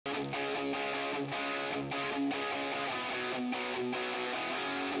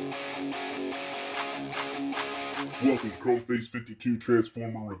Welcome to Chrome Face 52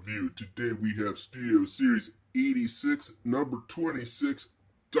 Transformer Review. Today we have Studio Series 86, number 26,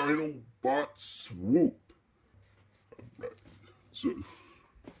 Dinobot Swoop. Alright, so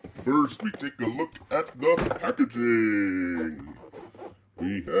first we take a look at the packaging.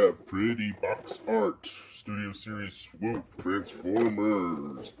 We have pretty box art, Studio Series Swoop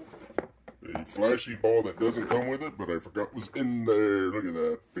Transformers. A flashy ball that doesn't come with it, but I forgot was in there. Look at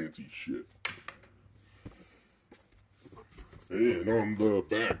that fancy shit. And on the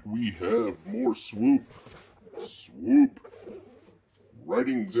back, we have more Swoop. Swoop.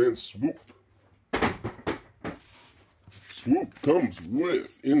 Writings and Swoop. Swoop comes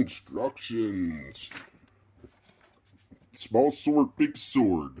with instructions. Small sword, big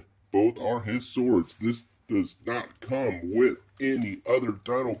sword. Both are his swords. This does not come with any other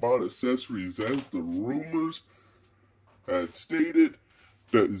Dinobot accessories, as the rumors had stated.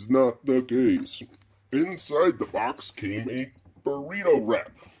 That is not the case. Inside the box came a burrito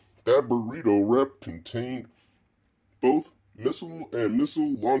wrap. That burrito wrap contained both missile and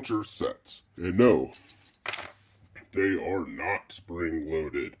missile launcher sets. And no, they are not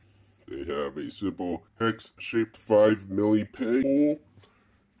spring-loaded. They have a simple hex-shaped 5 milli peg hole,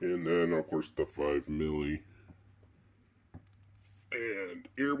 and then of course the 5 milli. And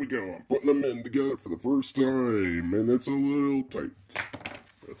here we go. I'm putting them in together for the first time, and it's a little tight.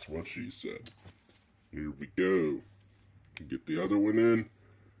 That's what she said. Here we go. Get the other one in.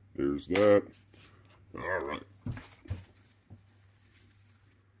 There's that. Alright.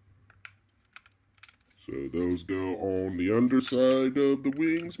 So those go on the underside of the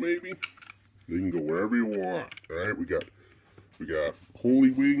wings, maybe. They can go wherever you want. Alright, we got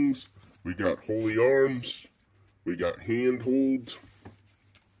holy wings, we got holy arms, we got handholds,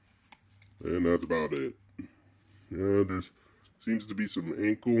 and that's about it. Yeah, there's seems to be some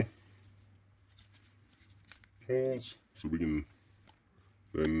ankle holes. So we can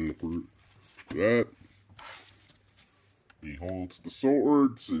then for that, he holds the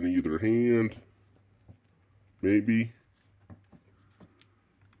swords in either hand, maybe.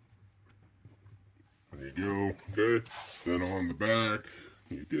 There you go. Okay. Then on the back,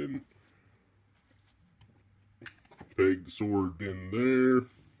 you can peg the sword in there.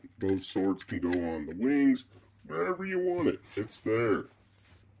 Both swords can go on the wings, wherever you want it. It's there.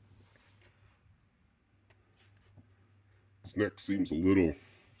 His neck seems a little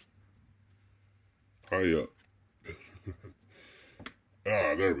high up.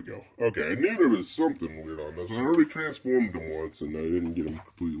 There we go. Okay, I knew there was something weird on this. I already transformed him once, and I didn't get him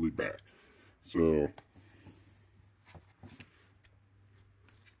completely back. So,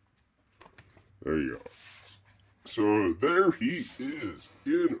 there you go. So, there he is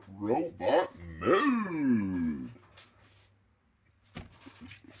in robot mode.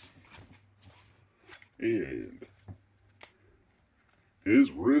 And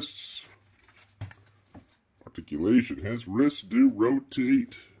his wrists, articulation, his wrists do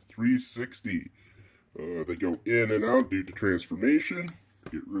rotate 360. They go in and out due to transformation.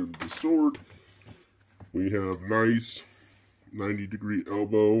 Get rid of the sword. We have nice 90-degree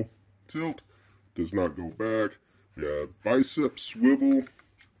elbow tilt. Does not go back. We have bicep swivel.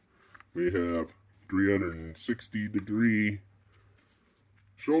 We have 360-degree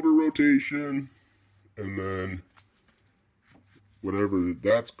shoulder rotation. And then whatever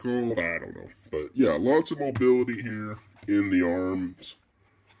that's called, I don't know. But yeah, lots of mobility here in the arms.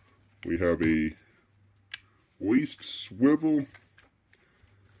 We have a waist swivel.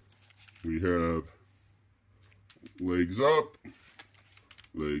 We have legs up,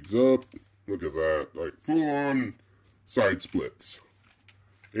 legs up. Look at that, like full on side splits.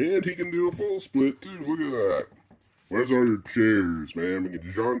 And he can do a full split too, look at that. Where's our chairs, man? We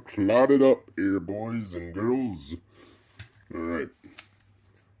can Jean-Claude it up here, boys and girls. Alright.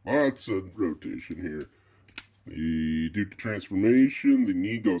 Lots of rotation here. Due to transformation, the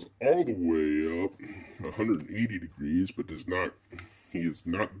knee goes all the way up 180 degrees, but he is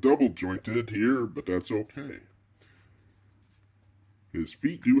not double jointed here, but that's okay. His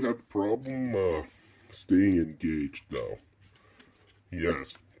feet do have a problem staying engaged, though. He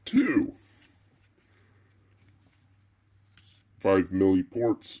has two 5 milli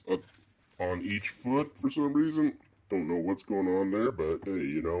ports up on each foot for some reason. Don't know what's going on there, but hey,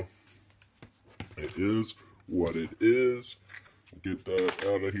 you know, it is what it is. Get that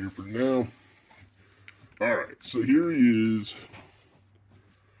out of here for now. Alright, so here he is.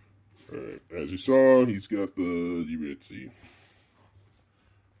 Alright, as you saw, he's got let's see.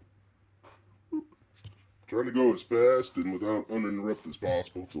 Trying to go as fast and without uninterrupted as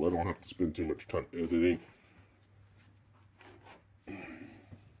possible, so I don't have to spend too much time editing.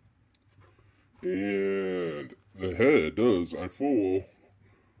 And the head does. I full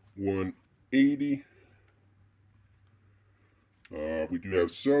 180. We do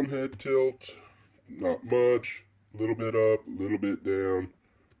have some head tilt, not much. A little bit up, a little bit down.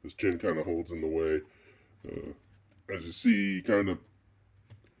 This chin kind of holds in the way. As you see, kind of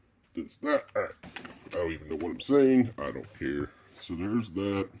does that. All right. I don't even know what I'm saying. I don't care. So there's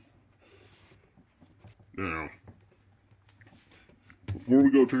that. Now, before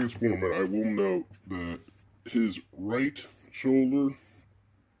we go transform it, I will note that his right shoulder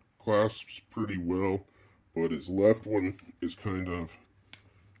clasps pretty well, but his left one is kind of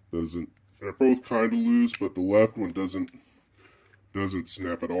doesn't. They're both kind of loose, but the left one doesn't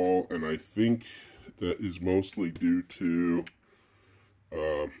snap at all, and I think that is mostly due to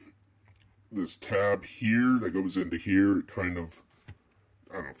this tab here that goes into here. It kind of,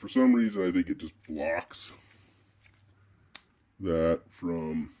 I don't know, for some reason I think it just blocks that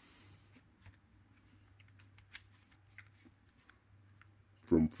from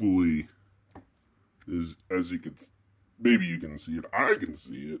fully, as you can, maybe you can see it, I can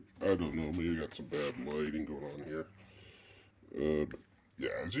see it, I don't know, maybe I got some bad lighting going on here. But yeah,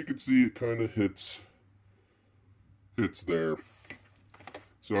 as you can see, it kind of hits there.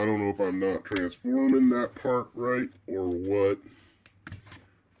 So I don't know if I'm not transforming that part right or what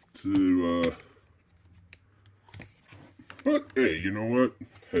to, but hey, you know what?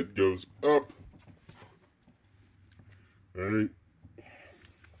 Head goes up. Alright.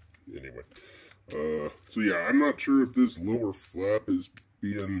 Anyway. So yeah, I'm not sure if this lower flap is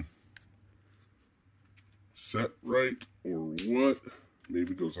being set right or what.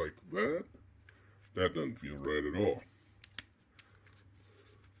 Maybe it goes like that. That doesn't feel right at all.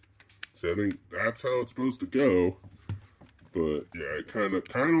 So I think that's how it's supposed to go. But yeah, it kind of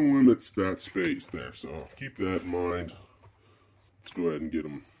limits that space there. So keep that in mind. Let's go ahead and get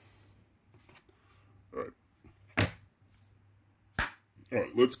them.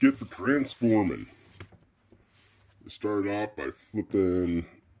 Alright, let's get the transforming. Start off by flipping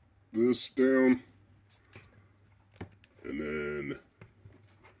this down and then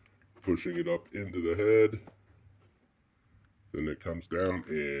pushing it up into the head. Then it comes down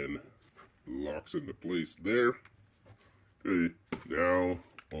and locks into place there. Okay, now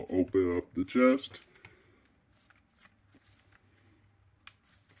I'll open up the chest.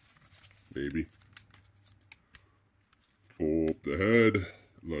 Maybe. Pull up the head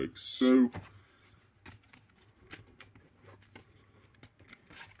like so.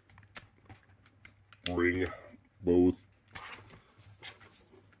 Bring both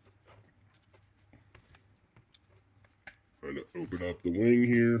kind of open up the wing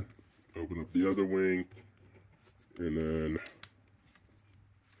here, open up the other wing, and then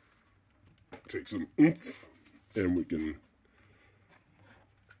take some oomph, and we can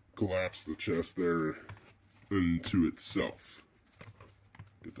collapse the chest there into itself.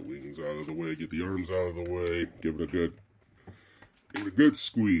 Get the wings out of the way, get the arms out of the way, give it a good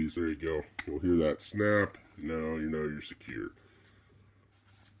squeeze. There you go. You'll hear that snap. Now you know you're secure.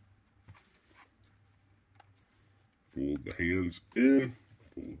 Fold the hands in.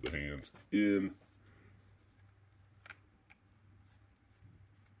 Fold the hands in.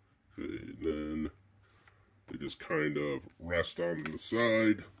 And then they just kind of rest on the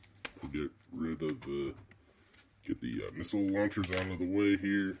side. Get rid of get the missile launchers out of the way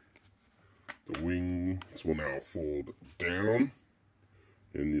here. The wings will now fold down.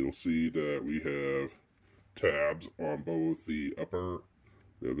 And you'll see that we have tabs on both the upper,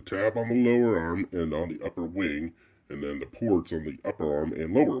 we have a tab on the lower arm and on the upper wing, and then the ports on the upper arm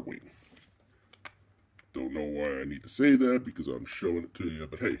and lower wing. Don't know why I need to say that, because I'm showing it to you,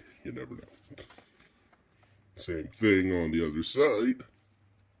 but hey, you never know. Same thing on the other side.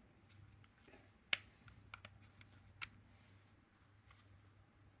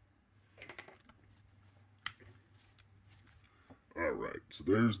 Alright, so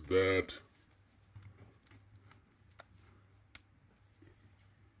there's that.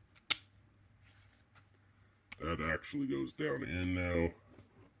 That actually goes down in now.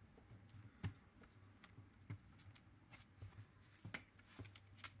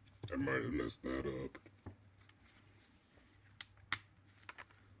 I might have messed that up.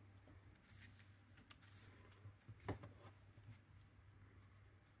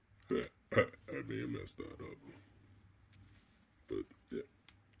 I may have messed that up. But yeah.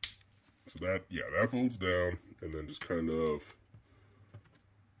 So that, yeah, that folds down and then just kind of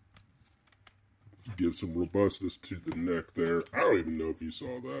give some robustness to the neck there. I don't even know if you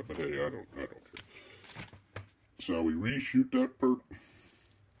saw that, but hey, I don't care. Shall we reshoot that part?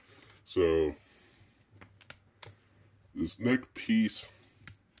 So this neck piece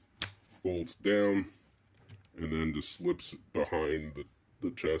folds down and then just slips behind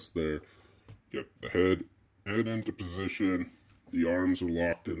the chest there. Get the head into position. The arms are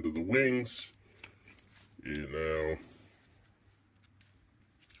locked into the wings. And now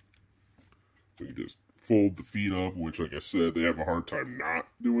we just fold the feet up, which, like I said, they have a hard time not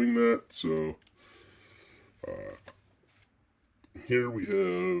doing that. So here we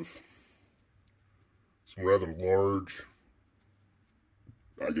have some rather large,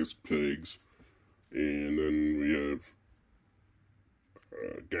 I guess, pigs. And then we have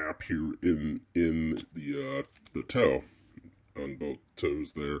a gap here in the toe, on both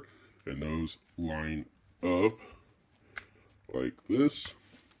toes there. And those line up like this.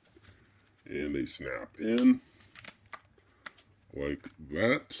 And they snap in like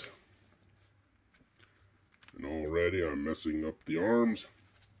that. And already I'm messing up the arms.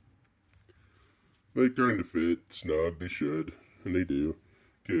 They kind of fit snug, they should, and they do.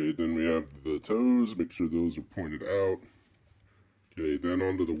 Okay, then we have the toes, make sure those are pointed out. Okay, then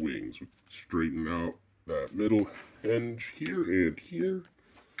onto the wings. We straighten out that middle hinge here and here.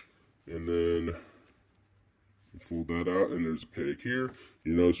 And then fold that out, and there's a peg here.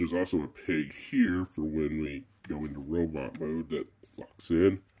 You notice there's also a peg here for when we go into robot mode that locks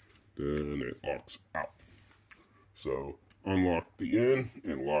in, then it locks out. So unlock the in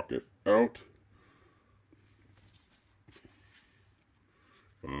and lock it out.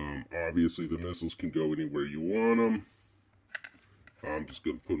 Obviously the missiles can go anywhere you want them. I'm just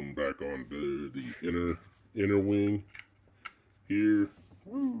going to put them back onto the inner wing here.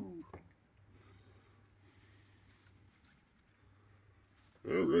 Woo!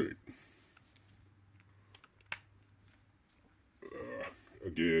 Alright.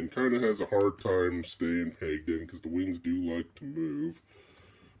 Again, kind of has a hard time staying pegged in because the wings do like to move.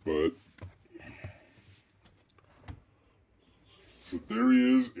 But, so there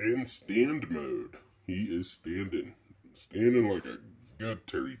he is in stand mode. He is standing like a good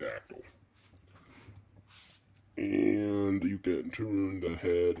pterodactyl. And you can turn the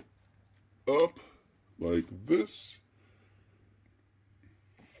head up like this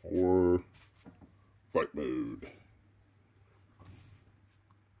for fight mode.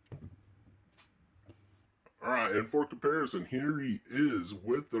 Alright, and for comparison, here he is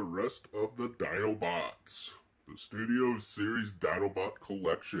with the rest of the Dinobots. The Studio Series Dinobot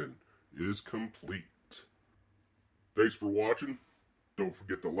collection is complete. Thanks for watching. Don't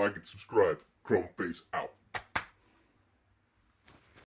forget to like and subscribe. Chrome Face out.